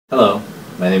Hello,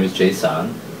 my name is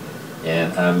Jason,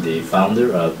 and I'm the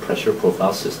founder of Pressure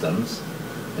Profile Systems.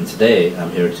 And today I'm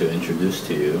here to introduce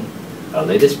to you our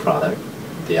latest product,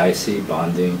 the IC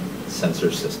Bonding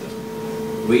Sensor System.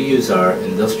 We use our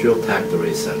industrial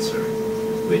tactile sensor,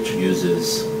 which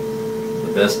uses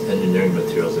the best engineering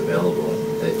materials available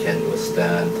that can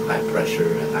withstand high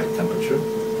pressure and high temperature.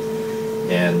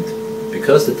 And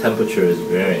because the temperature is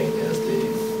varying as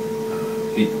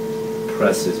the heat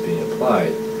press is being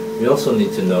applied, we also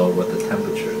need to know what the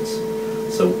temperature is.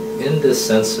 So in this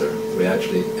sensor, we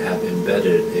actually have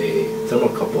embedded a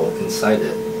thermocouple inside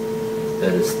it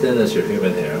that is thin as your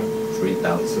human hair,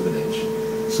 3/1000 of an inch,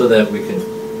 so that we can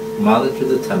monitor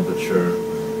the temperature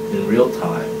in real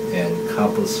time and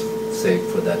compensate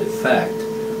for that effect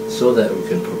so that we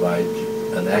can provide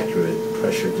an accurate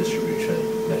pressure distribution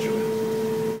measurement.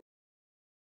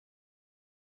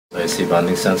 So I see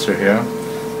bonding sensor here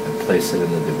and place it in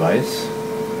the device.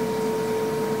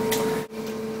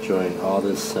 During all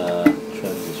this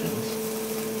transitions,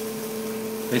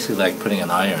 basically like putting an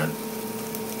iron,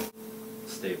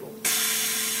 stable.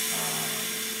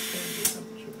 Change the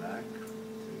temperature back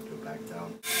to go back down.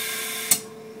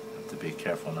 Have to be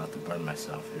careful not to burn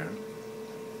myself here,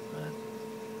 but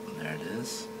there it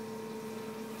is.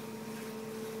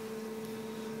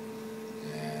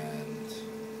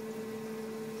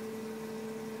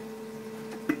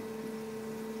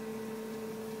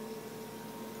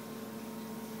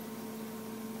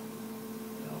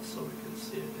 So we can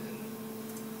see it in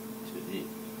 2D.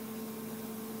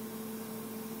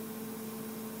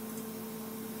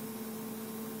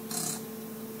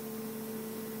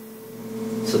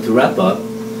 So to wrap up,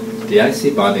 the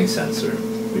IC bonding sensor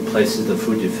replaces the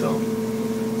Fujifilm.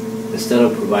 Instead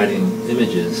of providing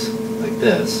images like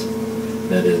this,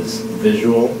 that is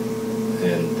visual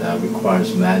and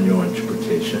requires manual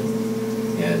interpretation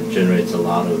and generates a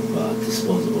lot of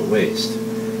disposable waste,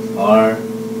 our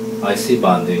IC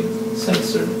bonding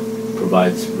sensor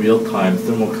provides real-time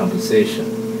thermal compensation,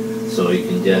 so you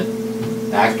can get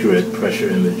accurate pressure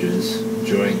images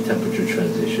during temperature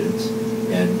transitions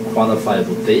and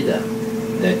quantifiable data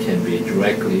that can be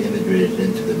directly integrated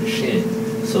into the machine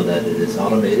so that it is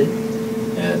automated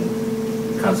and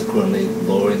consequently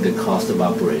lowering the cost of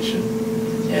operation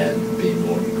and being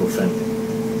more eco-friendly.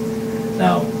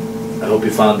 Now, I hope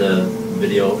you found the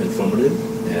video informative,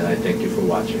 and I thank you for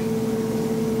watching.